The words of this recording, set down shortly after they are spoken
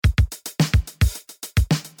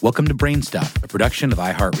Welcome to Brain Stuff, a production of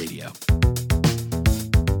iHeartRadio.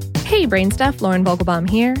 Hey, Brain Stuff, Lauren Vogelbaum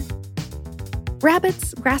here.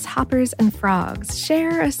 Rabbits, grasshoppers, and frogs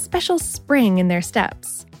share a special spring in their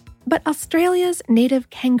steps. But Australia's native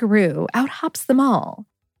kangaroo outhops them all.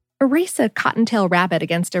 Race a cottontail rabbit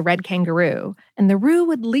against a red kangaroo, and the roo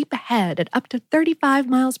would leap ahead at up to 35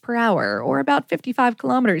 miles per hour, or about 55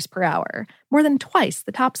 kilometers per hour, more than twice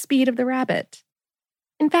the top speed of the rabbit.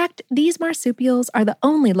 In fact, these marsupials are the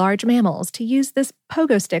only large mammals to use this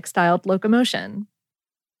pogo stick-styled locomotion.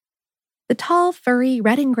 The tall, furry,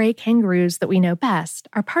 red and gray kangaroos that we know best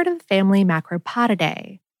are part of the family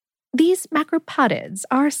Macropodidae. These macropodids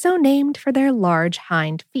are so named for their large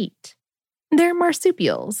hind feet. They're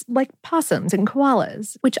marsupials, like possums and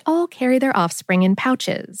koalas, which all carry their offspring in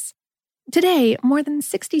pouches. Today, more than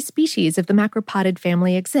 60 species of the macropodid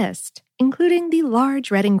family exist, including the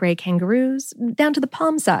large red and gray kangaroos, down to the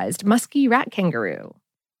palm-sized musky rat kangaroo.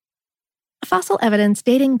 Fossil evidence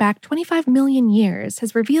dating back 25 million years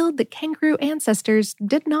has revealed that kangaroo ancestors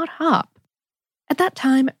did not hop. At that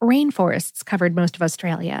time, rainforests covered most of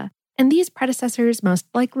Australia, and these predecessors most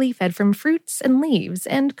likely fed from fruits and leaves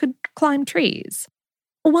and could climb trees.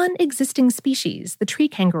 One existing species, the tree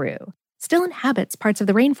kangaroo, still inhabits parts of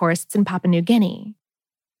the rainforests in Papua New Guinea.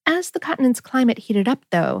 As the continent's climate heated up,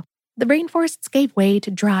 though, the rainforests gave way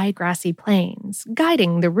to dry, grassy plains,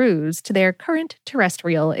 guiding the roos to their current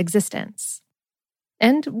terrestrial existence.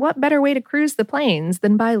 And what better way to cruise the plains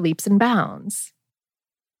than by leaps and bounds?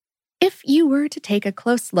 If you were to take a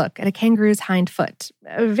close look at a kangaroo's hind foot,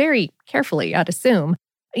 very carefully, I'd assume,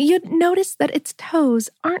 you'd notice that its toes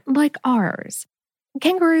aren't like ours.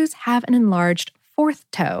 Kangaroos have an enlarged fourth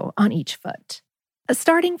toe on each foot.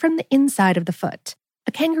 Starting from the inside of the foot,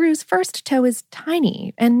 a kangaroo's first toe is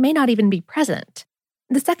tiny and may not even be present.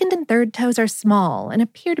 The second and third toes are small and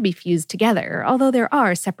appear to be fused together, although there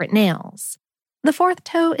are separate nails. The fourth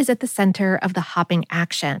toe is at the center of the hopping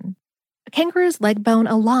action. A kangaroo's leg bone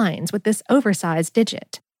aligns with this oversized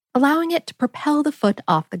digit, allowing it to propel the foot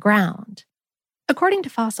off the ground. According to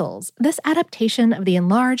fossils, this adaptation of the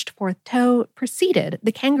enlarged fourth toe preceded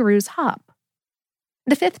the kangaroo's hop.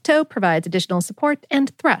 The fifth toe provides additional support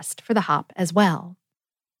and thrust for the hop as well.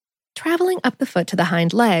 Traveling up the foot to the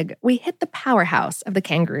hind leg, we hit the powerhouse of the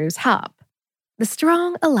kangaroo's hop. The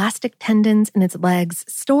strong, elastic tendons in its legs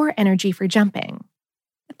store energy for jumping.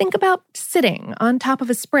 Think about sitting on top of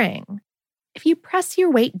a spring. If you press your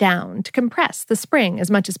weight down to compress the spring as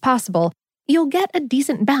much as possible, you'll get a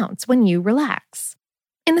decent bounce when you relax.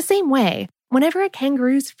 In the same way, whenever a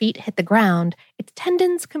kangaroo's feet hit the ground, its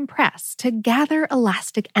tendons compress to gather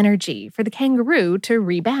elastic energy for the kangaroo to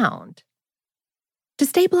rebound. To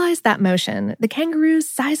stabilize that motion, the kangaroo's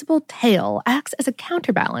sizable tail acts as a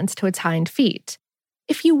counterbalance to its hind feet.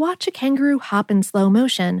 If you watch a kangaroo hop in slow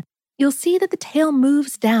motion, you'll see that the tail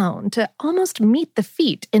moves down to almost meet the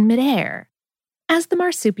feet in midair. As the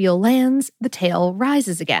marsupial lands, the tail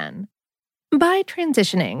rises again. By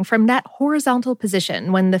transitioning from that horizontal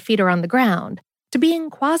position when the feet are on the ground to being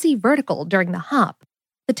quasi-vertical during the hop,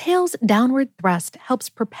 the tail's downward thrust helps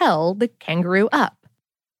propel the kangaroo up.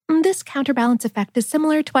 This counterbalance effect is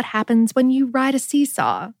similar to what happens when you ride a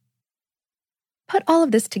seesaw. Put all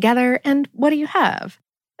of this together, and what do you have?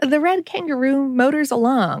 The red kangaroo motors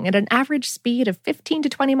along at an average speed of 15 to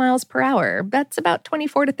 20 miles per hour. That's about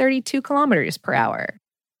 24 to 32 kilometers per hour.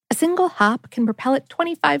 A single hop can propel it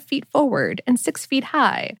 25 feet forward and 6 feet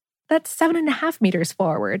high. That's 7.5 meters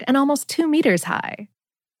forward and almost 2 meters high.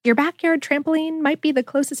 Your backyard trampoline might be the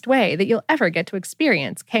closest way that you'll ever get to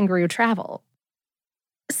experience kangaroo travel.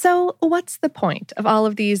 So, what's the point of all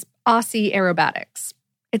of these Aussie aerobatics?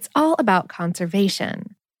 It's all about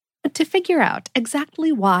conservation. To figure out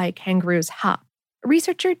exactly why kangaroos hop,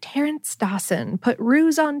 researcher Terence Dawson put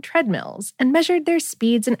roos on treadmills and measured their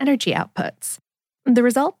speeds and energy outputs. The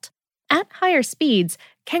result? At higher speeds,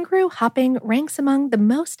 kangaroo hopping ranks among the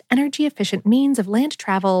most energy-efficient means of land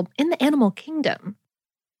travel in the animal kingdom.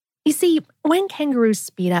 You see, when kangaroos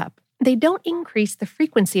speed up, they don't increase the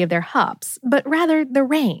frequency of their hops, but rather the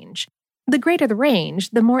range. The greater the range,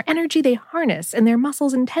 the more energy they harness in their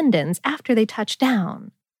muscles and tendons after they touch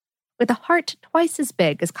down. With a heart twice as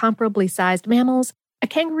big as comparably sized mammals, a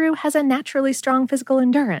kangaroo has a naturally strong physical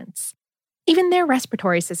endurance. Even their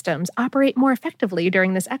respiratory systems operate more effectively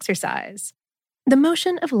during this exercise. The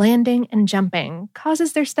motion of landing and jumping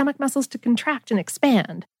causes their stomach muscles to contract and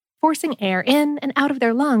expand, forcing air in and out of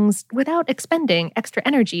their lungs without expending extra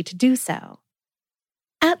energy to do so.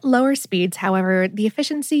 At lower speeds, however, the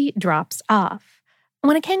efficiency drops off.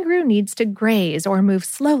 When a kangaroo needs to graze or move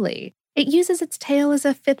slowly, it uses its tail as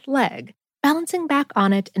a fifth leg, balancing back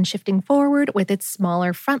on it and shifting forward with its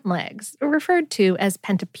smaller front legs, referred to as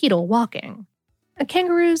pentapedal walking.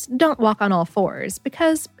 Kangaroos don't walk on all fours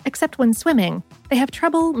because, except when swimming, they have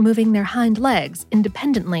trouble moving their hind legs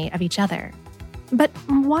independently of each other. But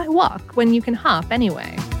why walk when you can hop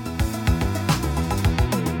anyway?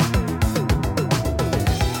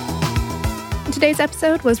 Today's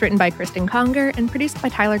episode was written by Kristen Conger and produced by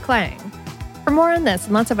Tyler Klang. For more on this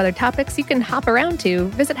and lots of other topics you can hop around to,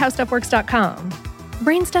 visit howstuffworks.com.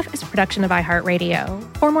 Brain Stuff is a production of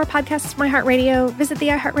iHeartRadio. For more podcasts from iHeartRadio, visit the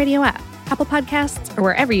iHeartRadio app, Apple Podcasts, or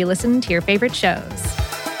wherever you listen to your favorite shows.